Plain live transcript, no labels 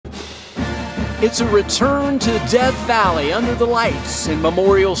It's a return to Death Valley under the lights in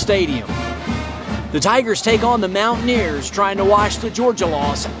Memorial Stadium. The Tigers take on the Mountaineers, trying to wash the Georgia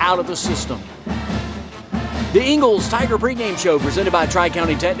loss out of the system. The Ingles Tiger Pregame Show, presented by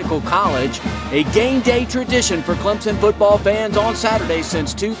Tri-County Technical College, a game day tradition for Clemson football fans on Saturday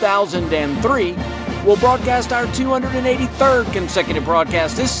since 2003, will broadcast our 283rd consecutive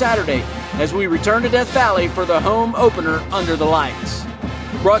broadcast this Saturday as we return to Death Valley for the home opener under the lights.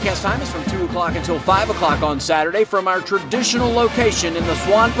 Broadcast time is from 2 o'clock until 5 o'clock on Saturday from our traditional location in the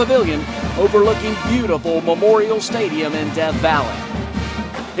Swann Pavilion overlooking beautiful Memorial Stadium in Death Valley.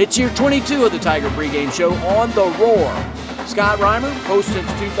 It's year 22 of the Tiger Pregame Show on the Roar. Scott Reimer, host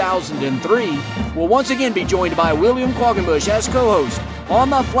since 2003, will once again be joined by William Qualkinbush as co-host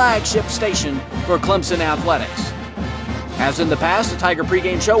on the Flagship Station for Clemson Athletics. As in the past, the Tiger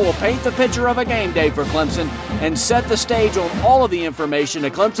Pregame Show will paint the picture of a game day for Clemson and set the stage on all of the information a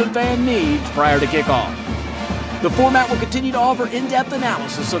Clemson fan needs prior to kickoff. The format will continue to offer in-depth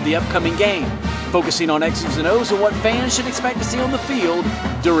analysis of the upcoming game, focusing on X's and O's and what fans should expect to see on the field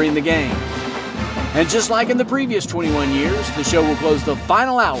during the game. And just like in the previous 21 years, the show will close the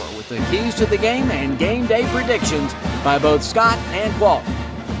final hour with the keys to the game and game day predictions by both Scott and Qualt.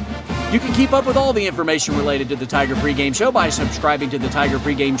 You can keep up with all the information related to the Tiger Pregame Show by subscribing to the Tiger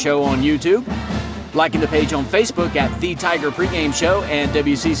Pregame Show on YouTube, liking the page on Facebook at The Tiger Pregame Show and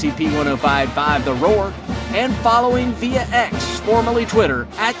WCCP 105.5 The Roar, and following via X, formerly Twitter,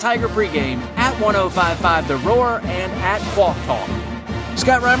 at Tiger Pregame, at 105.5 The Roar, and at Qualt Talk.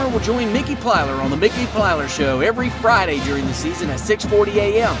 Scott Reimer will join Mickey Plyler on The Mickey Plyler Show every Friday during the season at 6:40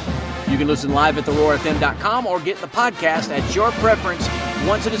 a.m. You can listen live at theroarfm.com or get the podcast at your preference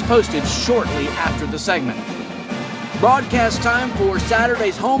once it is posted shortly after the segment. Broadcast time for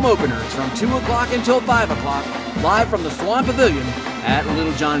Saturday's home openers from 2 o'clock until 5 o'clock, live from the Swann Pavilion at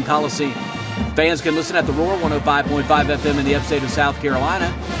Little John Coliseum. Fans can listen at the Roar 105.5 FM in the upstate of South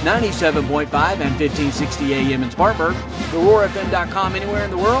Carolina, 97.5 and 1560 AM in Spartanburg, theroarfm.com anywhere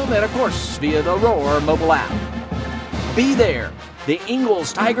in the world, and of course via the Roar mobile app. Be there. The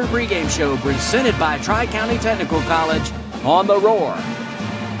Ingles Tiger Pregame Show, presented by Tri-County Technical College on the Roar.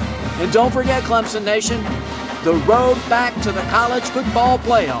 And don't forget, Clemson Nation, the road back to the college football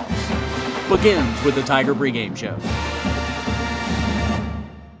playoffs begins with the Tiger Pregame Show.